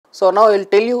So now I will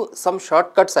tell you some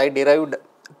shortcuts I derived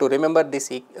to remember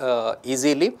this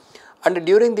easily, and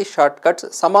during these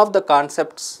shortcuts some of the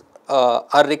concepts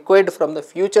are required from the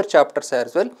future chapters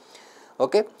as well.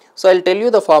 Okay. So I will tell you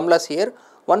the formulas here.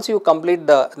 Once you complete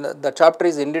the chapter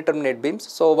is indeterminate beams.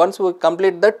 So once we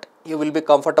complete that, you will be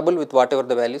comfortable with whatever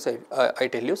the values I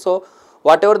tell you. So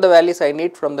whatever the values I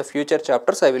need from the future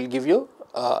chapters, I will give you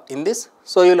in this.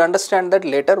 So you will understand that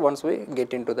later once we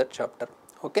get into that chapter.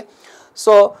 Okay.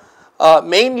 So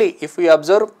mainly if we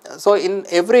observe, so in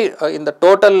every in the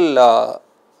total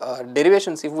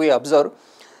derivations, if we observe,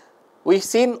 we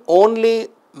seen only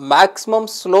maximum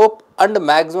slope and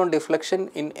maximum deflection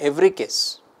in every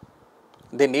case.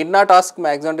 They need not ask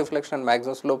maximum deflection and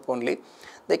maximum slope only,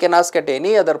 they can ask at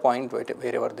any other point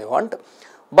wherever they want,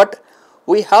 but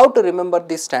we have to remember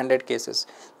these standard cases.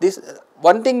 This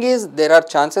one thing is, there are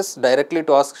chances directly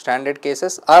to ask standard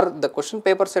cases, or the question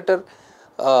paper setter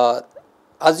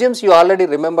assumes you already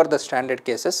remember the standard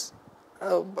cases,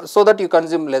 so that you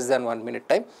consume less than 1 minute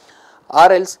time,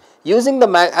 or else using the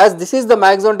as this is the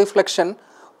maximum deflection,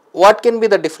 what can be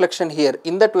the deflection here,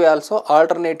 in that way also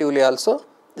alternatively also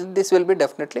this will be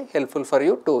definitely helpful for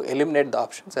you to eliminate the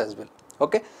options as well.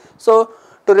 Okay. So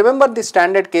to remember the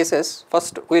standard cases,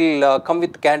 first we will come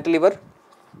with cantilever.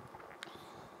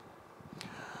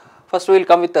 First we will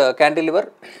come with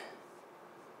cantilever.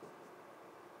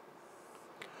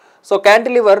 So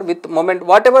cantilever with moment,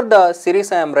 whatever the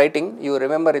series I am writing, you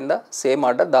remember in the same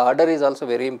order. The order is also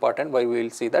very important, why we will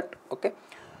see that. Okay.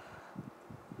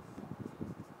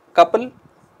 Couple,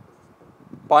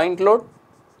 point load,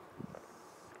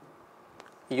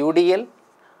 UDL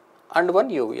and one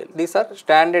UVL. These are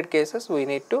standard cases we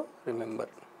need to remember.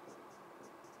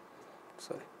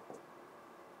 Sorry.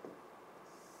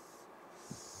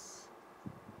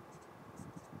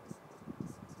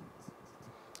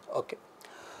 Okay.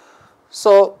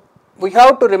 So we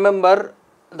have to remember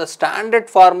the standard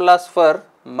formulas for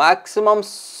maximum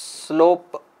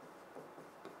slope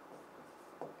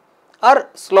or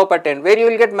slope at end. Where you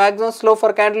will get maximum slope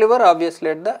for cantilever?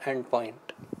 Obviously at the end point.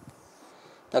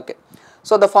 Okay.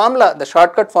 So the formula, the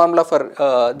shortcut formula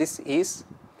for this is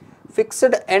fixed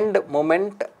end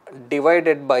moment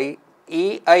divided by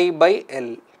EI by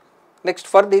L. Next,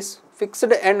 for this, fixed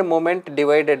end moment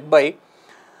divided by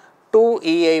 2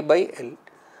 EI by L,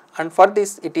 and for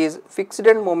this it is fixed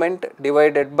end moment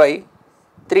divided by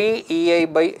 3 EI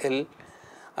by L,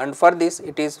 and for this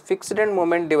it is fixed end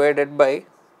moment divided by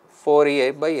 4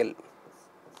 EI by L.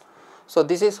 So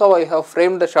this is how I have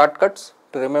framed the shortcuts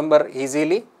to remember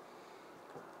easily.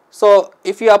 So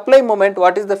if you apply moment,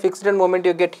 what is the fixed end moment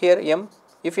you get here? M.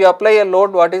 If you apply a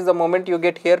load, what is the moment you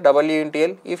get here? W into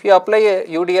L. If you apply a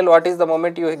UDL, what is the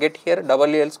moment you get here?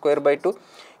 WL square by 2.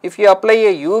 If you apply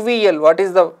a UVL, what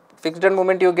is the fixed end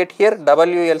moment you get here?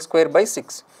 WL square by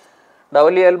 6.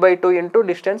 WL by 2 into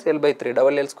distance L by 3,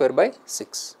 WL square by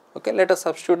 6. Okay, let us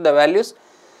substitute the values.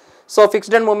 So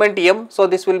fixed end moment M, so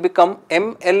this will become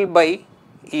ML by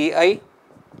EI.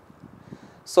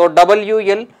 So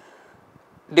WL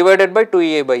divided by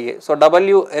 2A by A. So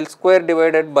WL square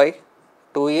divided by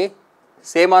 2A.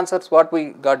 Same answers what we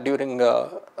got during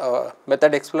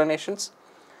method explanations.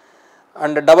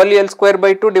 And WL square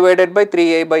by 2 divided by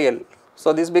 3A by L.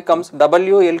 So this becomes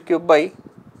WL cube by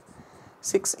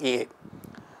 6A.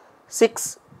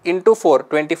 6 into 4,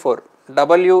 24.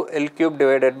 WL cube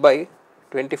divided by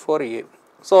 24A.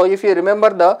 So if you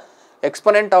remember the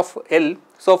exponent of L,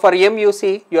 so for M you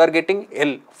see you are getting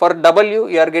L, for W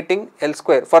you are getting L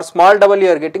square, for small w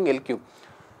you are getting L cube.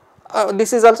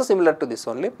 This is also similar to this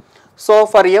only. So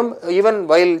for M, even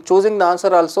while choosing the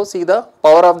answer also see the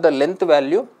power of the length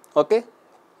value, okay,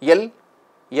 L,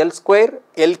 L square,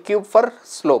 L cube for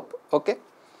slope, okay.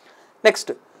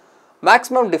 Next,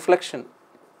 maximum deflection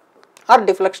or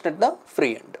deflection at the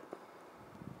free end,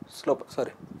 slope,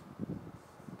 sorry,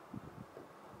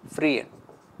 free end.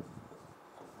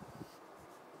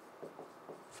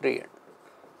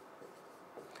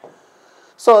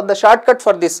 So the shortcut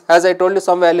for this, as I told you,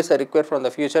 some values are required from the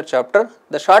future chapter.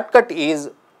 The shortcut is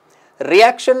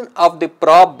reaction of the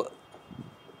probe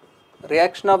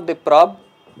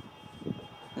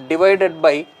divided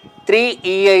by 3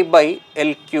 EI by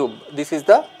L cube. This is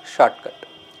the shortcut.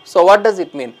 So what does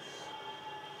it mean?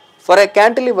 For a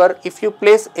cantilever, if you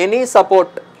place any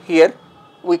support here,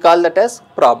 we call that as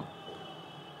probe.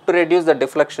 To reduce the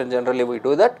deflection, generally we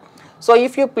do that. So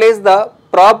if you place the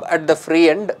probe at the free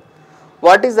end,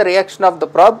 what is the reaction of the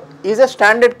probe is a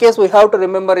standard case we have to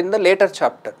remember in the later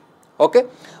chapter. Okay.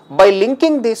 By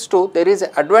linking these two, there is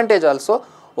an advantage also.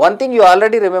 One thing, you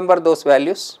already remember those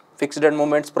values, fixed end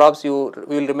moments, probes you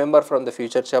will remember from the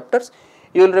future chapters,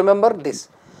 you will remember this.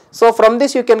 So from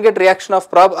this you can get reaction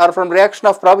of prob, or from reaction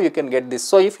of prob you can get this.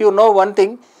 So if you know one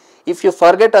thing, if you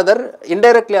forget other,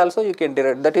 indirectly also you can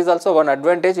derive. That is also one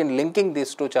advantage in linking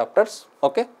these two chapters.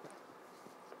 Okay.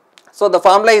 So the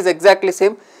formula is exactly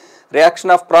same, reaction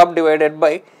of prob divided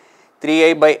by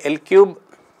 3I by L cube,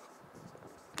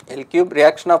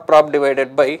 reaction of prob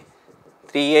divided by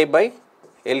 3I by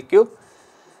L cube,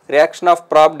 reaction of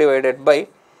prob divided by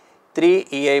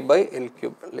 3EI by L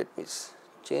cube. Let me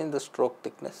change the stroke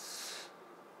thickness.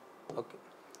 Okay.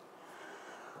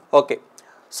 Okay.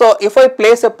 So if I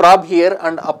place a prob here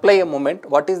and apply a moment,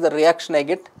 what is the reaction I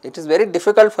get? It is very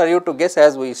difficult for you to guess,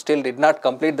 as we still did not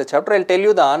complete the chapter. I will tell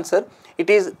you the answer. It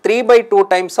is 3 by 2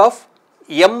 times of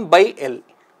m by L.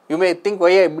 You may think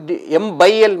why m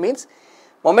by L means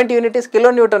moment unit is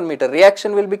kilonewton meter,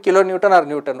 reaction will be kilonewton or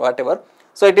newton, whatever.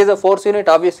 So it is a force unit,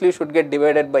 obviously you should get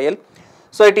divided by L.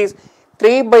 So it is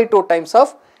 3 by 2 times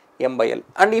of m by L.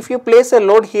 And if you place a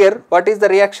load here, what is the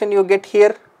reaction you get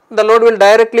here? The load will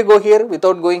directly go here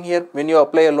without going here when you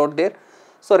apply a load there.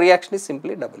 So reaction is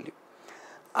simply W.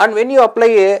 And when you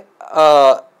apply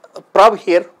a prob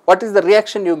here, what is the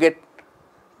reaction you get?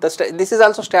 This is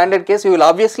also standard case, you will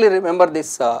obviously remember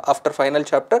this after final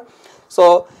chapter.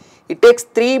 So it takes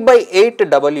 3 by 8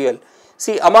 WL.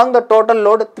 See, among the total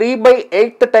load, 3 by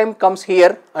 8 time comes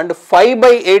here and 5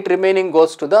 by 8 remaining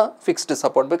goes to the fixed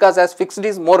support, because as fixed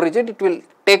is more rigid, it will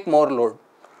take more load.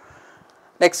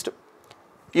 Next,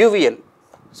 UVL.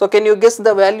 So can you guess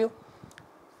the value?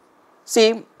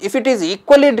 See, if it is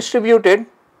equally distributed,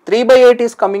 3 by 8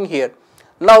 is coming here.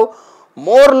 Now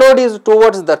more load is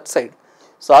towards that side.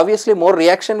 So obviously more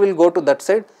reaction will go to that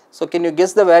side. So can you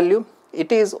guess the value?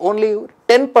 It is only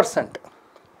 10%.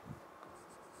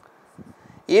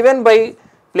 Even by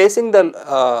placing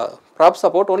the prop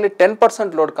support, only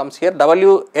 10% load comes here.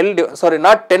 WL, sorry,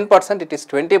 not 10%, it is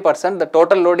 20%. The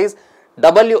total load is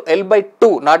WL by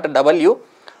 2, not W.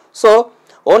 So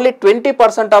only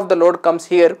 20% of the load comes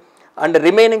here, and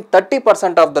remaining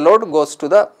 30% of the load goes to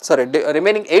the,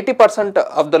 remaining 80%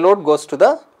 of the load goes to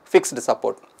the fixed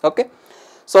support. Okay.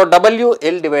 So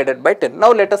WL divided by 10.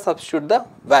 Now let us substitute the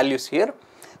values here.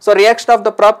 So reaction of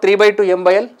the prop 3 by 2 m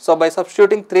by L. So by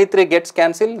substituting 3 gets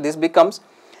cancelled. This becomes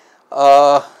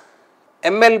ML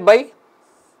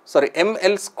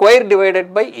square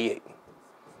divided by EI,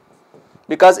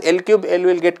 because L cube L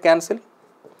will get cancelled.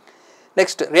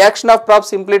 Next, reaction of prop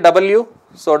simply W.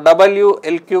 So W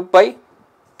L cube by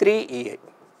 3 EI.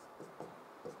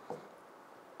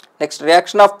 Next,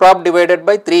 reaction of prop divided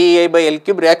by 3 EI by L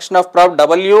cube, reaction of prop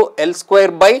W L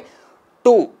square by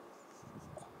 2.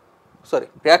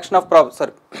 Reaction of prop,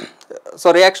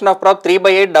 so reaction of prop 3 by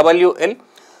 8 W L.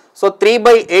 So 3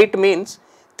 by 8 means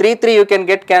 3 you can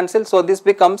get cancelled. So this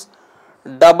becomes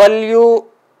W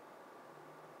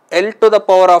L to the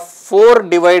power of 4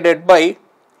 divided by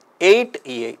 8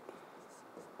 EI.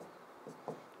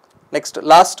 Next,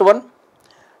 last one,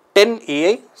 10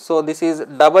 EI. So this is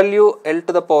W L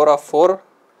to the power of 4,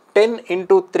 10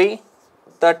 into 3,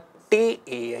 30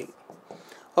 EI.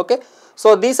 Okay.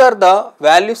 So these are the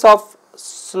values of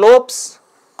slopes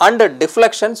and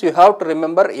deflections. You have to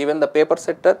remember, even the paper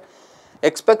setter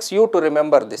expects you to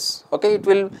remember this. Okay. It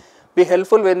will be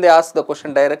helpful when they ask the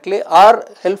question directly, or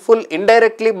helpful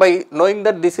indirectly by knowing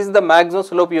that this is the maximum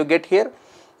slope you get here.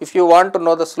 If you want to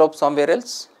know the slope somewhere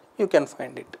else, you can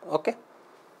find it. Okay.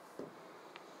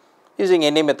 Using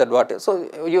any method, whatever. So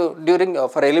you during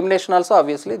for elimination also,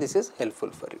 obviously this is helpful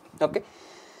for you. Okay.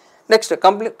 Next,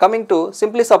 coming to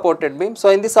simply supported beam. So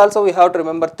in this also we have to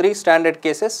remember 3 standard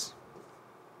cases.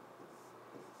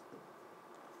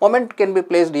 Moment can be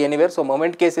placed anywhere. So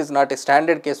moment case is not a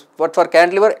standard case, but for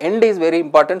cantilever end is very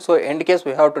important. So end case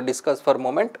we have to discuss for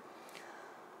moment.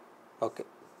 Okay.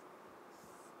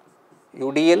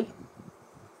 UDL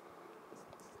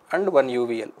and one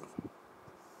UVL.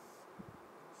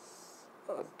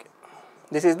 Okay.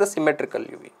 This is the symmetrical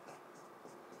UV.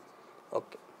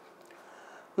 Okay.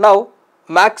 Now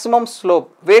maximum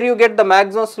slope, where you get the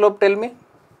maximum slope, tell me?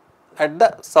 At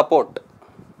the support.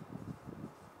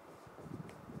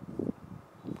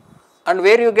 And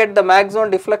where you get the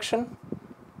maximum deflection?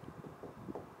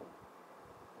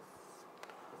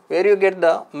 Where you get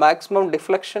the maximum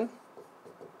deflection?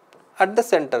 At the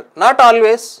center. Not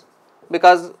always,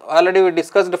 because already we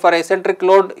discussed for eccentric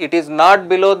load, it is not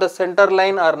below the center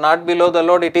line or not below the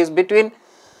load, it is between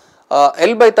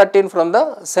L by 13 from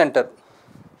the center.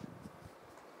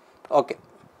 Okay.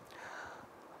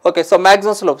 Okay, so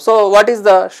maximum slope. So what is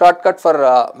the shortcut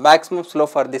for maximum slope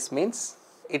for this means?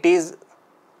 It is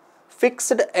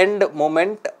fixed end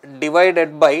moment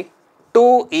divided by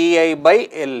 2 EI by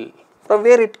L. From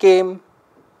where it came?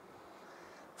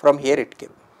 From here it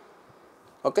came.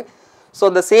 Okay. So,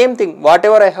 the same thing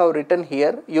whatever I have written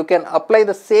here, you can apply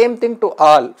the same thing to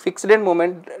all fixed end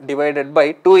moment divided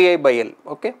by 2EI by L.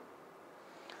 Okay.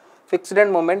 Fixed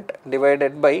end moment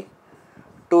divided by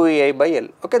 2EI by L.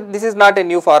 Okay. This is not a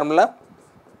new formula.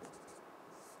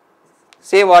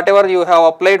 Say whatever you have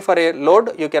applied for a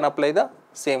load, you can apply the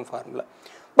same formula.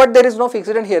 But there is no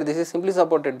fixed end here, this is simply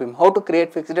supported beam. How to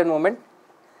create fixed end moment?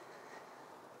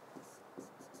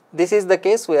 This is the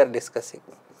case we are discussing.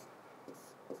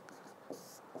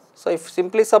 So, if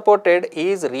simply supported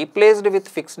is replaced with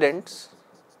fixed ends,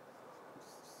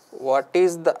 what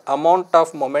is the amount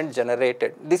of moment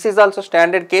generated? This is also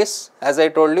standard case, as I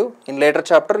told you. In later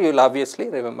chapter you will obviously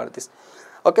remember this.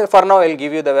 Okay, for now I will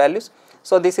give you the values.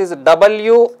 So, this is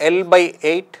WL by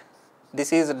 8,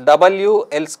 this is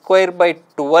WL square by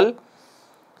 12,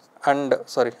 and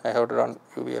sorry, I have to run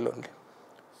UVL only,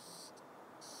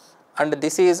 and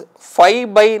this is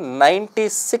 5 by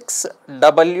 96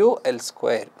 WL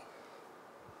square.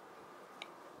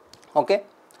 Okay,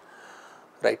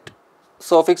 right.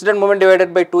 So, fixed end moment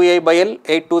divided by 2A by L,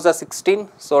 8 2s are 16.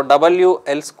 So,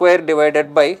 WL square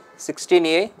divided by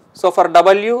 16A. So, for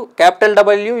W, capital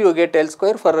W you get L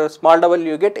square, for small w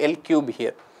you get L cube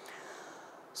here.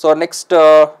 So, next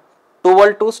 12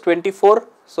 2s 24.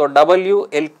 So,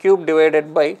 WL cube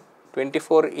divided by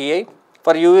 24 EI.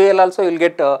 For UL also you will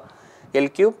get L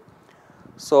cube.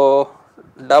 So,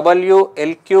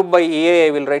 WL cube by EI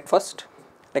I will write first.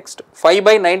 Next 5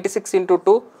 by 96 into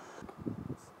 2,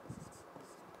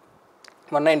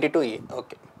 192 EI.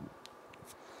 Okay.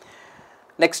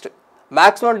 Next,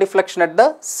 maximum deflection at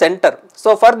the center.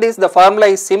 So, for this the formula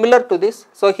is similar to this.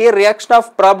 So, here reaction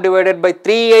of prob divided by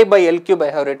 3EI by L cube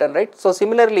I have written, right. So,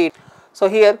 similarly, so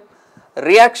here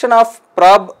reaction of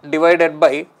prob divided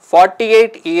by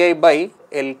 48 EI by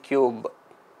L cube.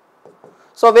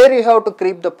 So, where you have to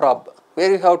keep the prob?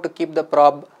 Where you have to keep the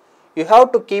prob? You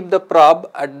have to keep the prob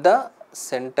at the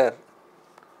center.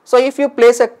 So, if you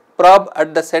place a prob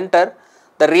at the center,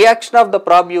 the reaction of the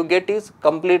prob you get is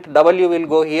complete, W will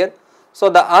go here. So,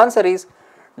 the answer is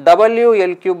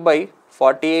WL cube by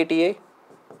 48 EI.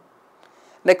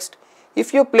 Next,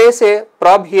 if you place a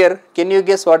prob here, can you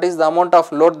guess what is the amount of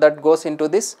load that goes into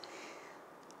this?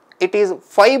 It is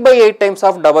 5 by 8 times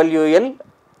of WL.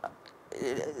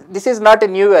 This is not a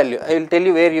new value, I will tell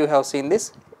you where you have seen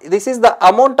this. This is the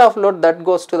amount of load that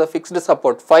goes to the fixed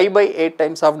support, 5 by 8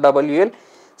 times of WL.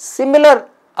 Similar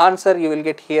answer you will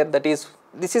get here, that is,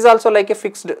 this is also like a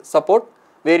fixed support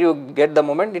where you get the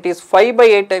moment, it is 5 by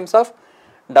 8 times of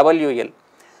WL.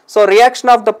 So, reaction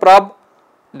of the prob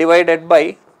divided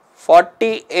by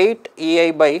 48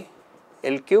 EI by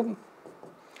L cube.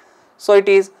 So, it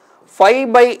is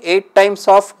 5 by 8 times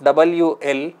of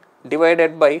WL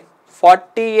divided by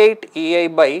 48 EI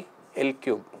by L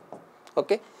cube.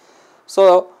 Okay.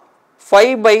 So,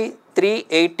 5 by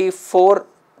 384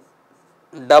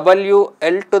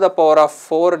 WL to the power of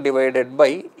 4 divided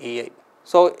by EI.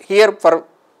 So, here for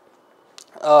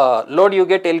load you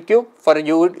get L cube, for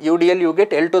UDL you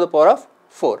get L to the power of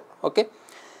 4. Okay.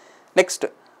 Next,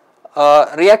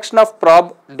 reaction of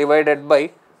prob divided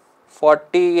by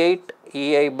 48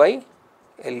 EI by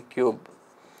L cube.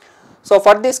 So,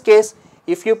 for this case,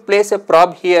 if you place a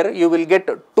prob here, you will get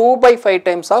 2 by 5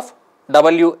 times of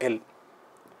WL.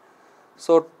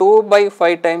 So, 2 by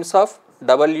 5 times of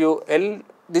WL,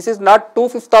 this is not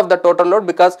 2/5 of the total load,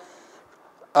 because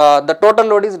the total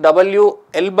load is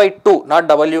WL by 2, not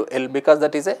WL, because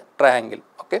that is a triangle.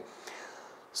 Okay.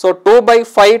 So, 2 by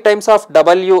 5 times of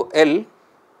WL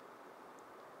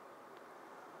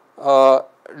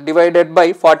divided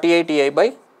by 48 EI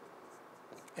by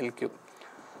L cube.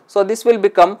 So, this will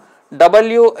become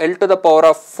WL to the power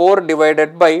of 4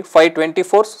 divided by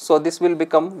 5/24. So, this will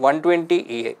become 120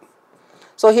 EI.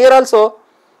 So, here also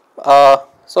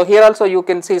you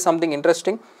can see something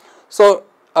interesting. So,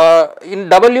 in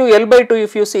WL by 2,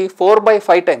 if you see 4 by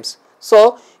 5 times.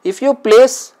 So, if you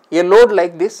place a load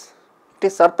like this, it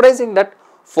is surprising that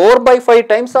 4 by 5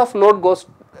 times of load goes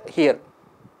here.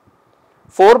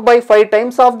 4 by 5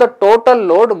 times of the total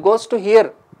load goes to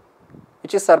here,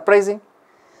 which is surprising.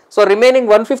 So, remaining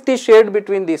 150 shared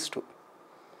between these two.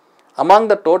 Among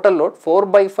the total load, 4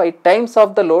 by 5 times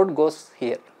of the load goes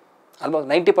here, almost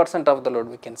 90% of the load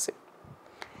we can say.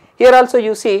 Here also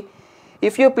you see,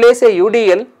 if you place a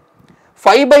UDL,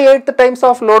 5 by 8 times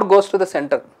of load goes to the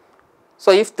center.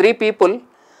 So, if 3 people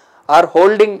are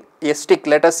holding a stick,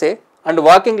 let us say, and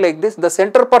walking like this, the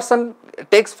center person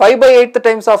takes 5 by 8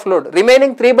 times of load,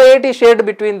 remaining 3 by 8 is shared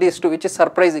between these two, which is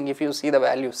surprising if you see the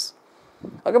values.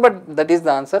 Okay, but that is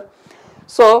the answer.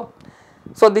 So,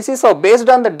 this is how based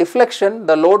on the deflection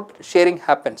the load sharing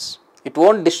happens. It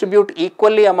won't distribute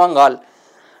equally among all.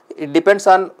 It depends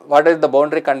on what is the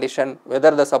boundary condition,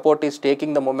 whether the support is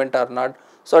taking the moment or not.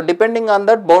 So, depending on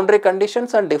that boundary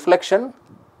conditions and deflection,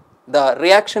 the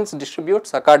reactions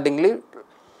distributes accordingly,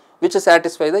 which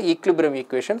satisfy the equilibrium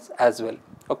equations as well.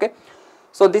 Okay.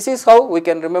 So, this is how we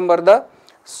can remember the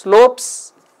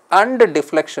slopes and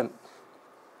deflection.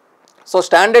 So,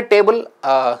 standard table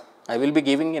I will be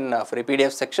giving in free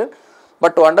PDF section,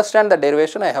 but to understand the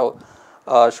derivation I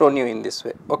have shown you in this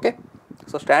way. Okay.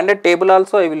 So, standard table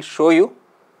also I will show you,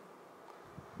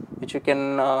 which you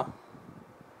can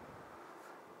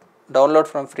download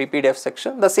from free PDF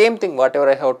section. The same thing whatever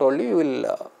I have told you, you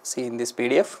will see in this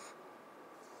PDF.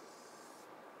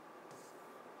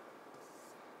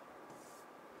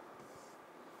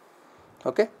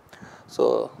 Okay.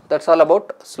 So, that is all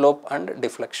about slope and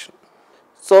deflection.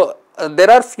 So,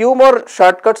 there are few more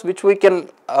shortcuts which we can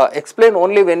explain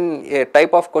only when a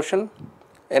type of question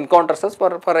encounters us. For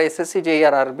SSC JEE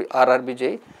or RRB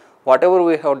JEE, whatever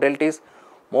we have dealt is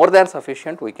more than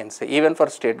sufficient, we can say, even for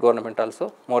state government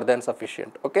also more than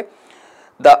sufficient. Okay.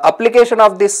 The application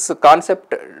of this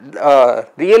concept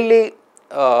really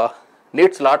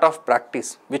needs lot of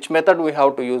practice, which method we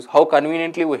have to use, how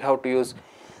conveniently we have to use.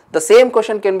 The same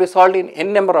question can be solved in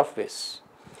n number of ways.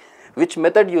 Which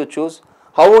method you choose,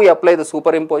 how we apply the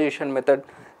superimposition method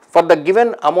for the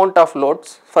given amount of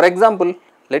loads. For example,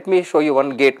 let me show you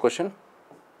one gate question.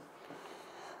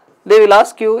 They will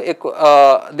ask you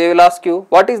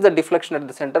what is the deflection at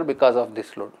the center because of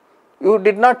this load. You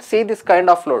did not see this kind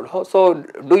of load. So,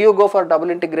 do you go for double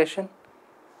integration?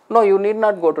 No, you need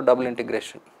not go to double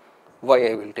integration. Why,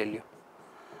 I will tell you.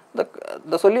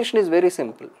 The solution is very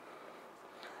simple.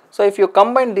 So, if you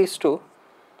combine these two,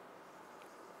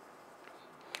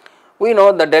 we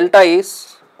know the delta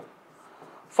is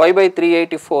 5 by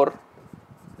 384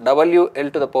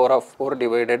 WL to the power of 4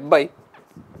 divided by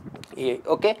A.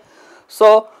 Okay.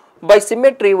 So, by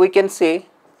symmetry we can say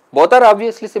both are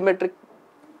obviously symmetric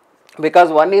because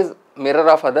one is mirror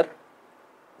of other.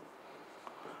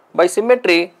 By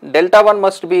symmetry, delta 1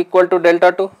 must be equal to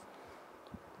delta 2,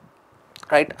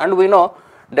 right, and we know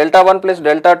delta 1 plus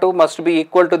delta 2 must be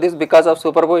equal to this because of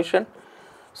superposition.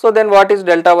 So, then what is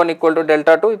delta 1 equal to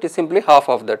delta 2? It is simply half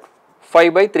of that,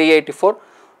 5 by 384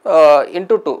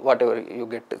 into 2, whatever you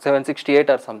get, 768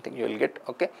 or something you will get.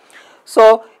 Okay.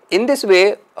 So, in this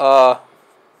way,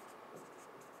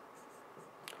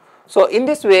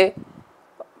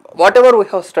 whatever we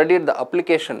have studied the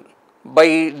application,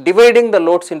 by dividing the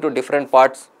loads into different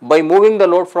parts, by moving the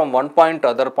load from one point to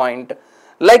other point,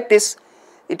 like this,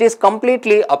 it is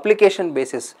completely application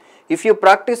basis. If you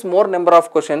practice more number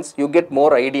of questions, you get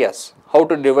more ideas how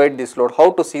to divide this load,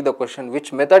 how to see the question,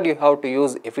 which method you have to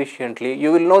use efficiently.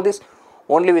 You will know this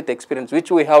only with experience,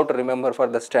 which we have to remember for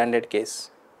the standard case.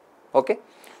 Okay.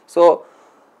 So,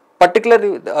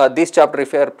 particularly this chapter,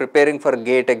 if you are preparing for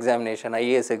GATE examination,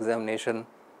 IAS examination,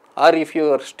 or if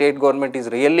your state government is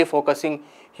really focusing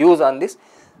huge on this,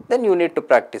 then you need to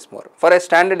practice more. For a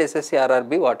standard SSC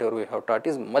RRB, whatever we have taught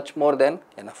is much more than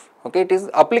enough. Okay. It is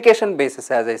application basis,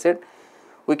 as I said.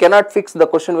 We cannot fix the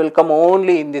question will come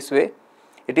only in this way.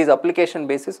 It is application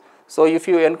basis. So, if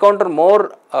you encounter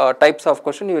more types of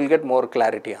question, you will get more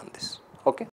clarity on this. Okay.